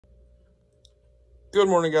Good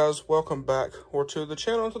morning, guys. Welcome back to the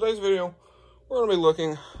channel. In today's video, we're going to be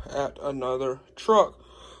looking at another truck.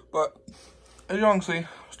 But as you can see, I'm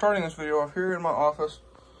starting this video off here in my office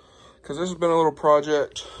because this has been a little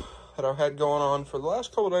project that I've had going on for the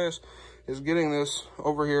last couple of days, is getting this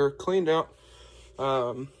over here cleaned out.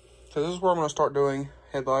 Because this is where I'm going to start doing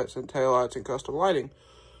headlights and taillights and custom lighting.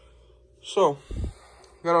 So,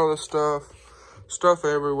 got all this stuff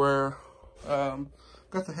everywhere.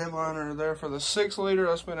 Got the headliner there for the 6-liter.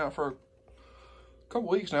 That's been out for a couple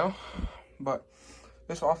weeks now, but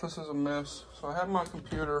this office is a mess. So I have my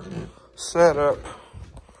computer set up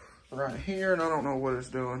right here, and I don't know what it's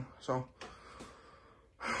doing. So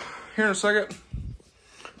here in a second,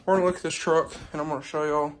 we're gonna look at this truck, and I'm gonna show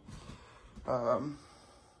y'all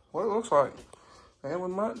what it looks like, and we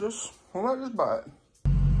might just buy it.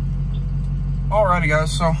 Alrighty,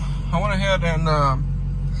 guys. So I went ahead and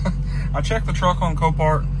I checked the truck on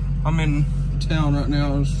Copart. I'm in town right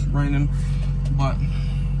now, it's raining, but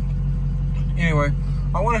anyway,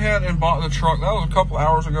 I went ahead and bought the truck. That was a couple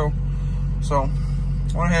hours ago. So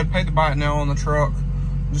I went ahead and paid to buy it now on the truck.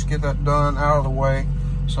 Just get that done out of the way.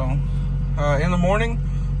 So in the morning,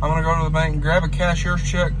 I'm gonna go to the bank and grab a cashier's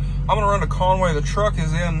check. I'm gonna run to Conway. The truck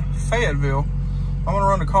is in Fayetteville. I'm gonna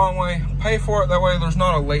run to Conway, pay for it. That way there's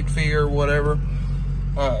not a late fee or whatever.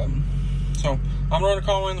 So I'm running to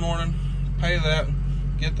Conway in the morning, pay that,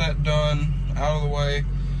 get that done, out of the way,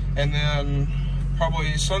 and then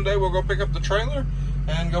probably Sunday we'll go pick up the trailer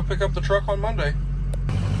and go pick up the truck on Monday.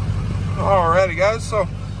 Alrighty, guys, so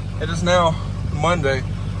it is now Monday.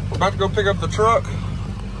 We're about to go pick up the truck.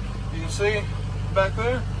 You can see back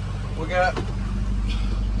there, we got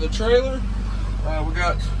the trailer, we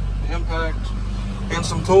got the impact and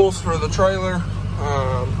some tools for the trailer.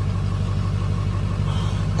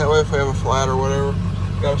 That way if we have a flat or whatever.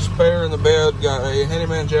 Got a spare in the bed, got a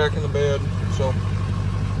handyman jack in the bed. So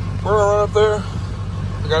we're gonna run up there.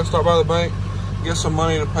 We gotta stop by the bank, get some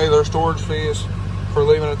money to pay their storage fees for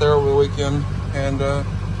leaving it there over the weekend, and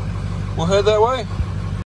we'll head that way.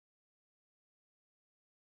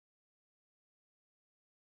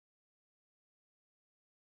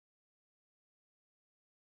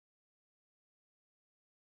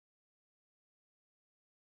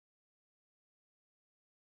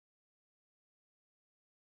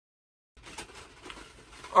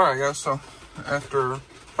 Alright, guys, so after a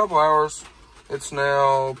couple hours, it's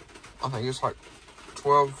now, I think it's like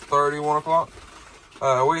 12:30, 1 o'clock.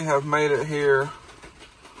 We have made it here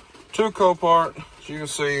to Copart. As you can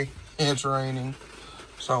see, it's raining.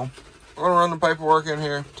 So we're going to run the paperwork in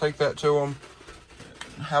here, take that to them,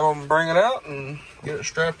 have them bring it out and get it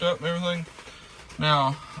strapped up and everything.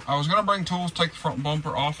 Now, I was going to bring tools, take the front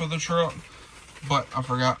bumper off of the truck, but I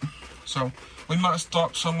forgot. So we might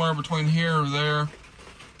stop somewhere between here or there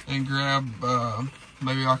and grab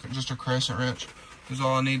maybe like just a crescent wrench is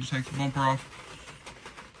all I need to take the bumper off.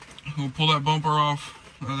 We'll pull that bumper off,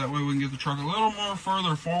 that way we can get the truck a little more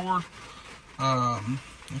further forward.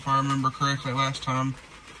 If I remember correctly, last time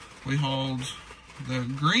we hauled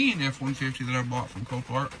the green F-150 that I bought from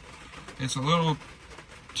Copart. It's a little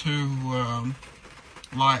too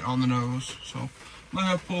light on the nose, so I'm gonna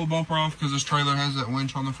have to pull the bumper off because this trailer has that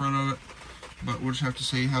winch on the front of it, but we'll just have to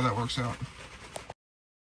see how that works out.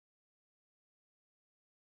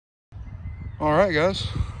 Alright, guys,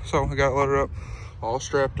 so we got it loaded up, all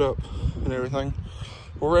strapped up and everything.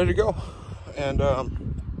 We're ready to go. And I'll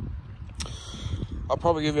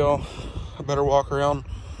probably give y'all a better walk around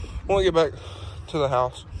when we get back to the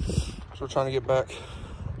house. So we're trying to get back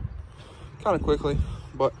kind of quickly.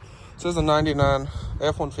 But this is a 99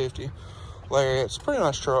 F-150 Lariat. It's a pretty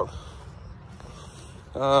nice truck.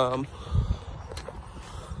 The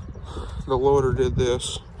loader did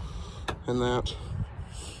this and that.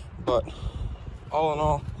 But all in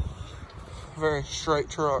all, very straight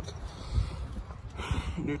truck.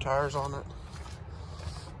 New tires on it.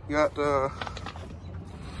 Got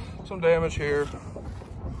some damage here,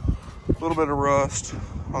 a little bit of rust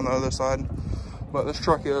on the other side, but this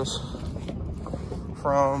truck is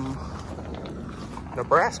from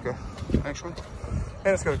Nebraska, actually,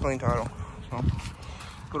 and it's got a clean title. So,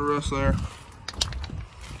 little rust there,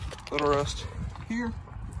 little rust here,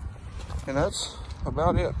 and that's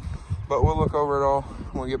about it. But we'll look over it all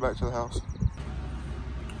when we get back to the house.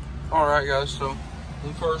 Alright, guys, so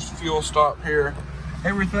the first fuel stop here.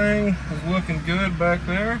 Everything is looking good back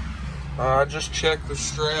there. I just checked the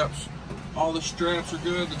straps. All the straps are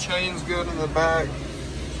good. The chain's good in the back.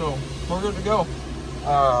 So we're good to go.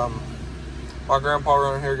 My grandpa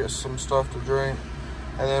running here gets some stuff to drink.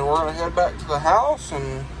 And then we're gonna head back to the house,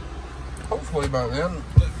 and hopefully by then,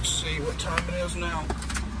 let's see what time it is now.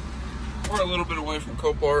 We're a little bit away from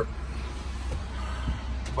Copart,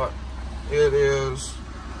 but it is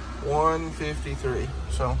 1:53.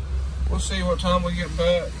 So we'll see what time we get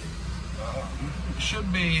back. It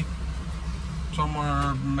should be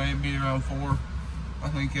somewhere maybe around 4. I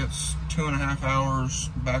think it's 2.5 hours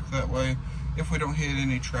back that way if we don't hit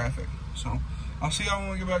any traffic. So I'll see y'all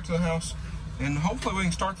when we get back to the house, and hopefully we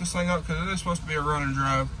can start this thing up, because it is supposed to be a run and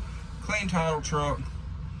drive, clean title truck.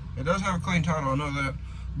 It does have a clean title, I know that,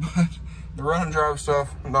 but the run and drive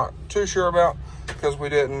stuff I'm not too sure about, because we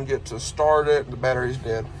didn't get to start it. The battery's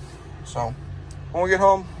dead. So when we get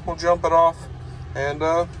home, we'll jump it off and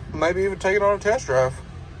maybe even take it on a test drive.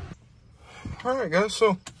 All right, guys,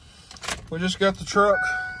 so we just got the truck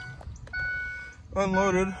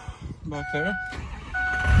unloaded back there.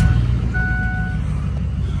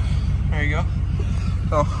 There you go.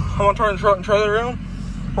 So I'm gonna turn the truck and trailer around.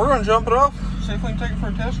 We're gonna jump it off, see if we can take it for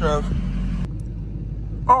a test drive.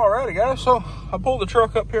 Alrighty, guys, so I pulled the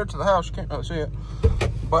truck up here to the house. You can't really see it,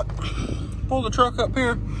 but pulled the truck up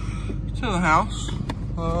here to the house.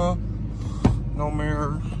 No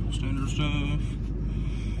mirror, standard stuff.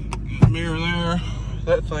 Got a mirror there.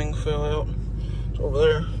 That thing fell out. It's over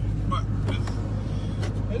there, but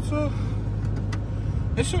it's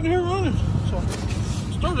sitting here running. So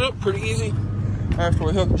started up pretty easy after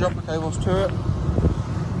we hooked jumper cables to it.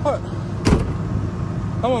 But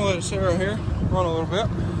I'm gonna let it sit right here, run a little bit,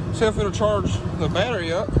 see if it'll charge the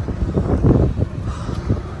battery up.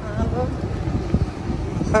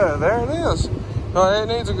 And there it is. It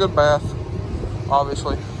needs a good bath,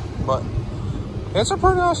 obviously, but it's a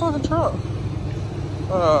pretty nice looking truck.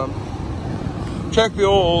 Check the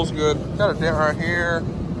oil's good. Got a dent right here.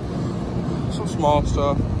 Some small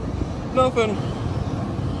stuff. Nothing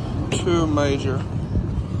too major.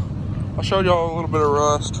 I showed y'all a little bit of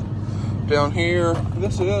rust down here.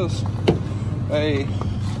 This is a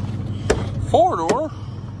 4-door,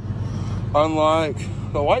 unlike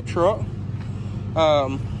the white truck.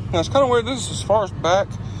 That's kind of weird. This is as far as back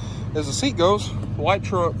as the seat goes. The white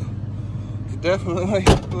truck is definitely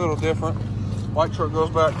a little different. White truck goes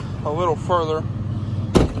back a little further,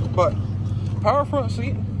 but power front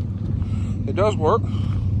seat, it does work.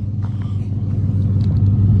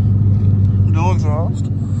 Dual exhaust.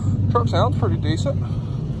 Truck sounds pretty decent.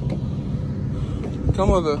 Come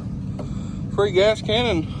with a free gas can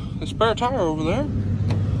and a spare tire over there.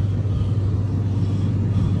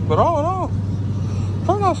 But all in all,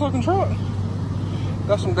 pretty nice looking truck.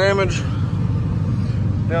 Got some damage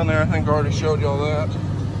down there. I think I already showed y'all that.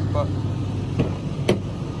 But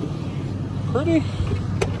pretty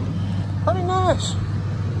nice.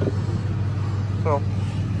 So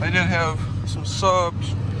they did have some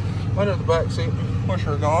subs under the back seat, which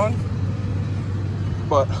are gone,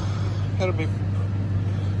 but it'll be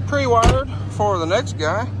pre-wired for the next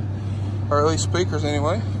guy, or at least speakers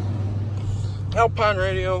anyway. Alpine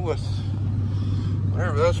radio with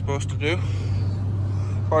whatever that's supposed to do,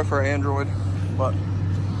 probably for Android, but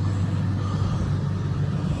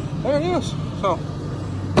there it is. So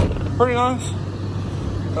pretty nice.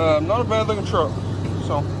 Not a bad looking truck.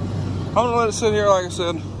 So I'm gonna let it sit here, like I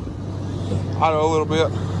said, idle a little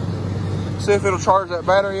bit, see if it'll charge that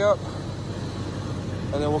battery up,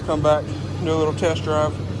 and then we'll come back and do a little test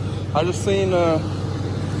drive. I just seen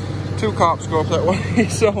 2 cops go up that way,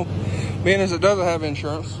 so being as it doesn't have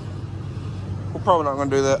insurance, we're probably not gonna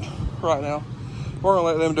do that right now. We're gonna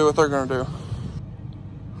let them do what they're gonna do.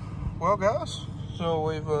 Well, guys, so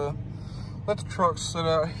we've let the truck sit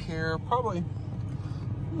out here probably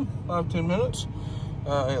 5-10 minutes,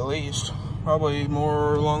 at least, probably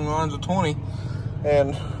more along the lines of 20,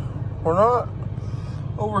 and we're not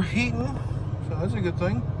overheating, so that's a good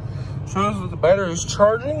thing. Shows that the battery is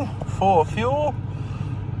charging, full of fuel.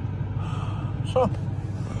 So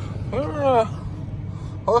we're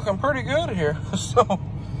looking pretty good here. So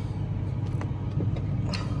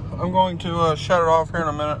I'm going to shut it off here in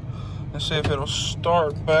a minute and see if it'll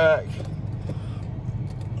start back.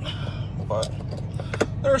 But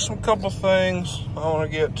there's some couple things I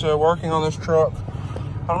want to get working on this truck.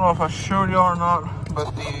 I don't know if I showed y'all or not,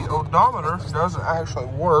 but the odometer doesn't actually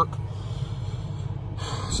work.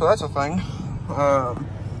 So that's a thing.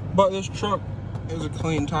 But this truck is a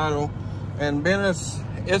clean title, and being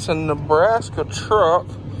it's a Nebraska truck,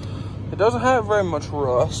 it doesn't have very much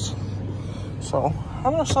rust. So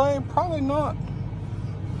I'm gonna say probably not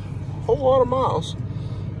a whole lot of miles.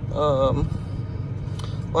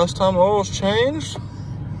 Last time the oil was changed,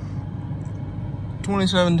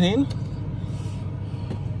 2017.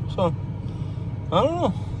 So I don't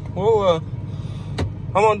know. We'll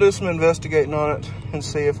I'm gonna do some investigating on it and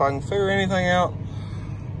see if I can figure anything out.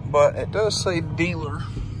 But it does say dealer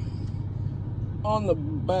on the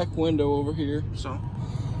back window over here, so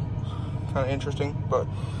kind of interesting, but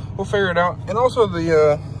we'll figure it out. And also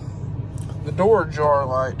the door jar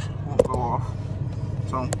light won't go off,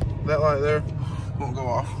 so that light there won't go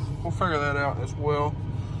off. We'll figure that out as well,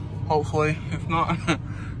 hopefully. If not,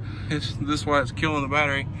 it's this way it's killing the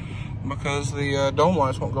battery, because the dome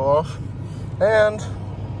lights won't go off and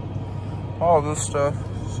all of this stuff.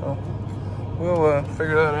 So we'll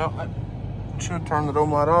figure that out. I should turn the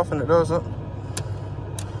dome light off and it doesn't,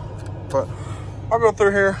 but I'll go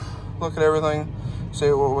through here, look at everything,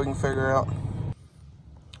 see what we can figure out.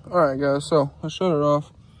 All right, guys, so I shut it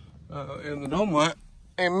off and the dome light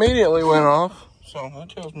immediately went off, so that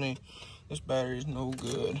tells me this battery is no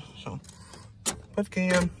good. So put the key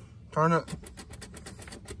in, turn it,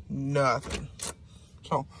 nothing.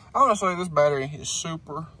 So honestly, this battery is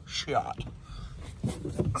super shot.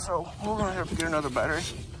 So we're gonna have to get another battery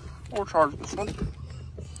or charge this one.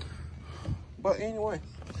 But anyway,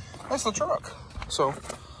 that's the truck. So we're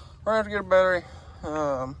gonna have to get a battery.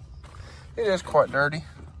 It is quite dirty,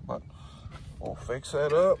 but we'll fix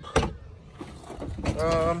that up.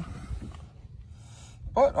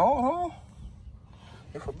 But all in all,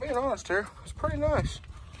 if we're being honest here, it's pretty nice.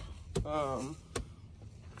 Got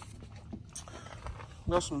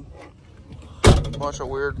some bunch of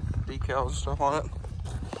weird decals and stuff on it.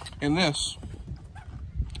 And this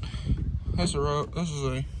is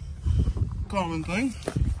a common thing.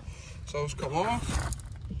 So it's come off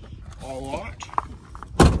a lot,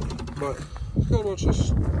 but it's got a bunch of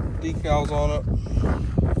decals on it.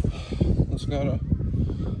 It's gotta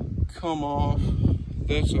come off.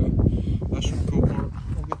 That's some cool part.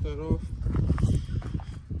 I'll get that off.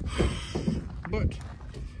 But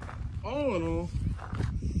all in all,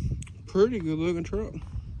 pretty good looking truck.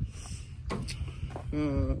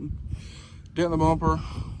 Dent in the bumper,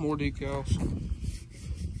 more decals.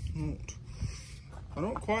 I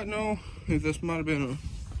don't quite know if this might have been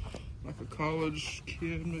like a college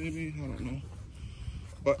kid, maybe. I don't know.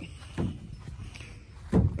 But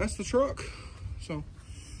that's the truck. So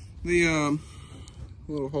the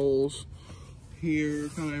little holes here,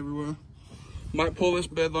 kind of everywhere. Might pull this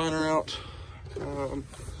bed liner out.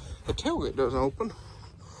 The tailgate doesn't open.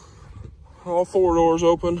 All four doors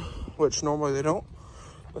open, which normally they don't.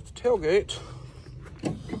 But the tailgate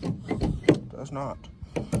does not.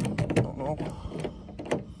 I don't know.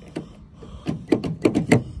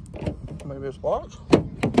 Maybe it's locked.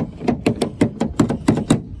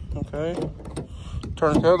 Okay.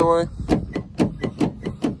 Turn it the other way.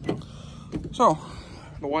 So,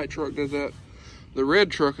 the white truck does that. The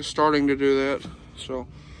red truck is starting to do that. So,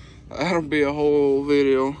 that'll be a whole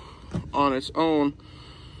video on its own.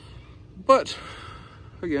 But,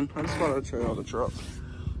 again, I just thought I'd show you all the truck.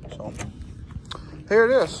 So, here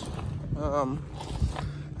it is.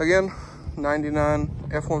 Again, 99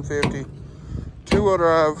 F-150, two-wheel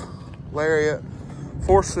drive, Lariat,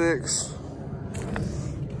 4.6,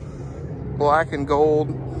 black and gold.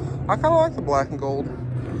 I kind of like the black and gold.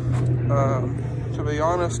 To be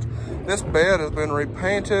honest, this bed has been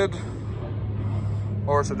repainted,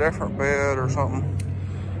 or it's a different bed or something,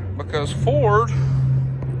 because Ford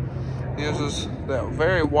uses that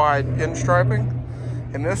very wide pinstriping,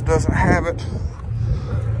 and this doesn't have it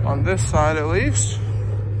on this side, at least.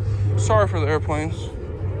 Sorry for the airplanes.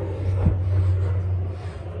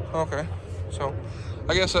 Okay, so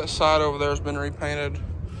I guess that side over there has been repainted,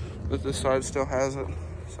 but this side still has it.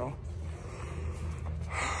 So,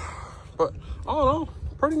 but all in all,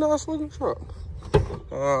 pretty nice looking truck.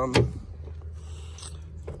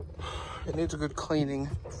 It needs a good cleaning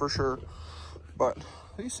for sure, but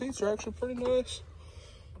these seats are actually pretty nice.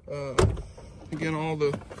 Again, all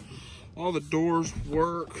the doors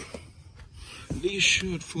work. These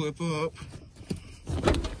should flip up.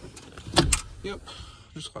 Yep,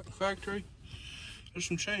 just like the factory. There's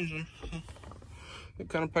some change there. It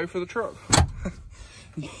kind of pay for the truck.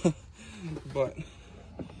 But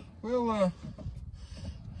we'll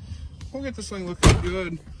get this thing looking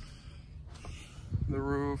good. The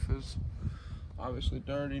roof is obviously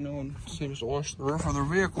dirty. No one seems to wash the roof of their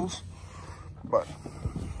vehicles. But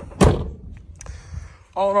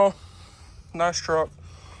all in all, nice truck.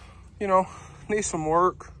 You know, needs some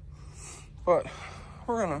work, but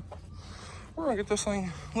we're gonna get this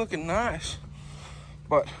thing looking nice.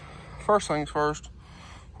 But first things first,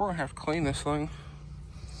 we're gonna have to clean this thing,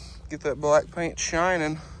 get that black paint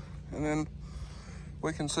shining, and then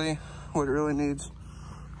we can see what it really needs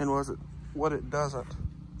and what it doesn't.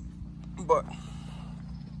 But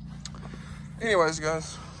anyways,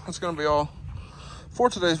 guys, that's gonna be all for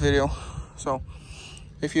today's video. So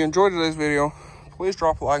if you enjoyed today's video, please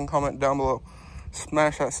drop a like and comment down below.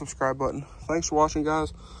 smash that subscribe button. Thanks for watching,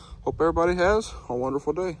 guys. Hope everybody has a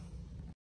wonderful day.